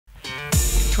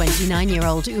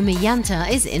29-year-old Oumi Janta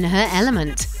is in her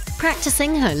element,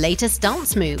 practicing her latest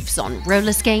dance moves on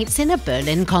roller skates in a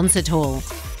Berlin concert hall.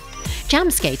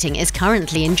 Jam skating is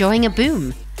currently enjoying a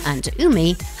boom, and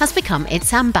Oumi has become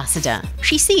its ambassador.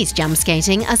 She sees jam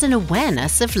skating as an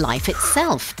awareness of life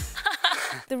itself.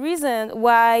 The reason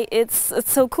why it's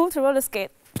so cool to roller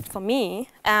skate for me,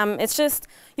 it's just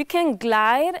you can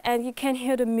glide and you can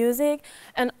hear the music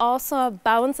and also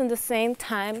bounce in the same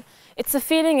time. It's a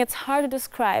feeling it's hard to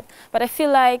describe, but I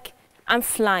feel like I'm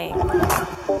flying.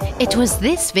 It was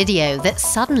this video that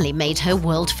suddenly made her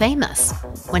world famous,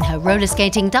 when her roller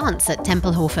skating dance at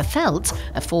Tempelhofer Feld,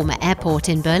 a former airport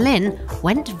in Berlin,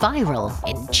 went viral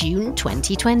in June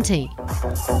 2020.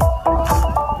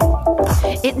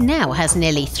 It now has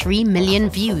nearly 3 million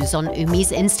views on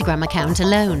Oumi's Instagram account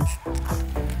alone.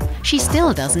 She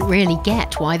still doesn't really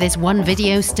get why this one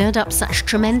video stirred up such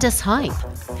tremendous hype,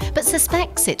 but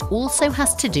suspects it also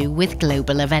has to do with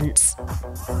global events.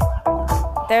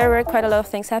 There were quite a lot of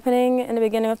things happening in the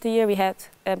beginning of the year. We had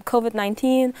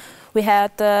COVID-19, we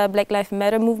had the Black Lives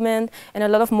Matter movement, and a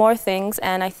lot of more things.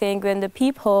 And I think when the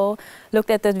people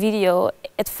looked at that video,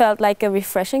 it felt like a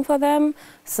refreshing for them.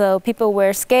 So people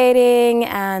were skating,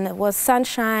 and it was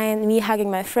sunshine, me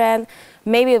hugging my friend.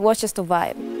 Maybe it was just a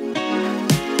vibe.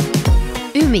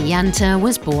 Oumi Janta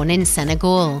was born in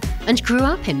Senegal and grew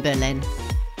up in Berlin.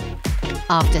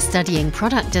 After studying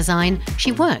product design,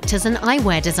 she worked as an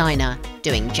eyewear designer,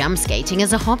 doing jam skating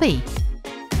as a hobby.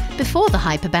 Before the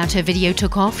hype about her video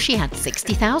took off, she had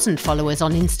 60,000 followers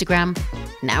on Instagram.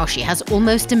 Now she has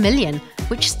almost 1 million,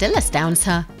 which still astounds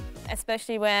her.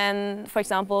 Especially when, for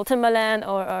example, Timbaland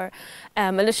or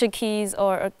Alicia Keys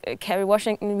or Kerry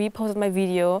Washington reposted my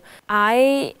video,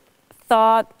 I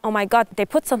thought, oh my God, they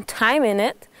put some time in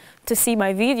it to see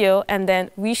my video and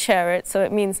then reshare it. So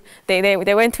it means they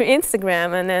went to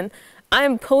Instagram and then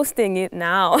I'm posting it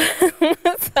now.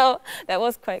 So that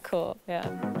was quite cool, yeah.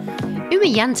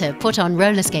 Oumi Janta put on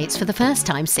roller skates for the first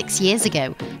time 6 years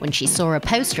ago when she saw a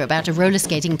poster about a roller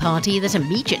skating party that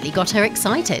immediately got her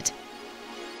excited.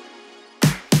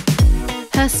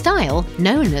 Her style,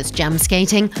 known as jam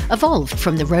skating, evolved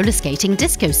from the roller skating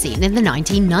disco scene in the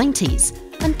 1990s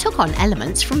and took on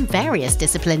elements from various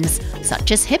disciplines,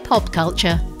 such as hip-hop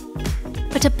culture.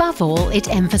 But above all, it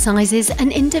emphasizes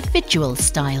an individual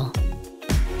style.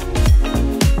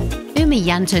 Oumi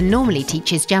Janta normally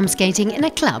teaches jam skating in a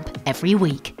club every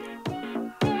week.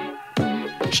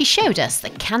 She showed us the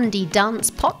candy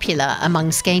dance popular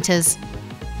among skaters.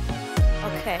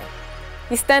 Okay.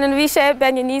 You stand in V-shape,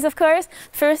 bend your knees, of course.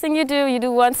 First thing you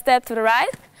do one step to the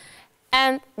right,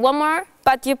 and one more,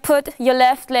 but you put your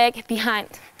left leg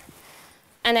behind.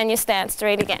 And then you stand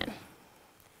straight again.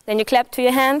 Then you clap to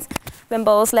your hands when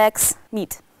both legs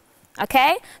meet.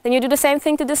 Okay? Then you do the same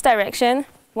thing to this direction.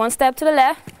 One step to the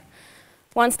left,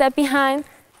 one step behind,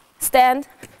 stand,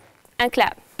 and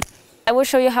clap. I will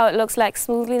show you how it looks like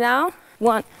smoothly now.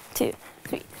 1, 2,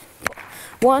 3,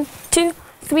 4. 1, 2,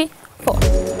 3, 4.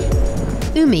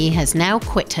 Oumi has now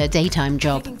quit her daytime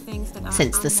job.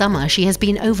 Since the summer, she has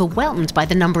been overwhelmed by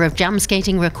the number of jam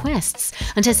skating requests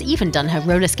and has even done her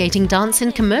roller skating dance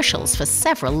in commercials for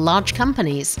several large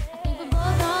companies.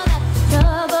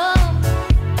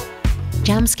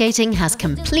 Jam skating has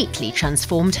completely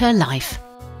transformed her life.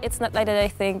 It's not like that I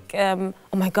think, oh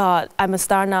my God, I'm a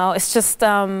star now. It's just,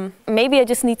 maybe I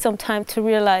just need some time to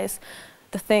realize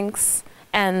the things.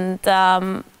 And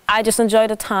I just enjoy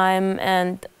the time,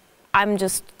 and I'm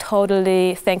just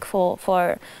totally thankful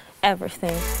for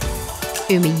everything.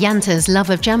 Oumi Janta's love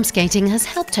of jam skating has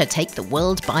helped her take the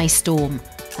world by storm.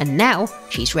 And now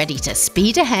she's ready to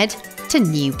speed ahead to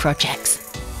new projects.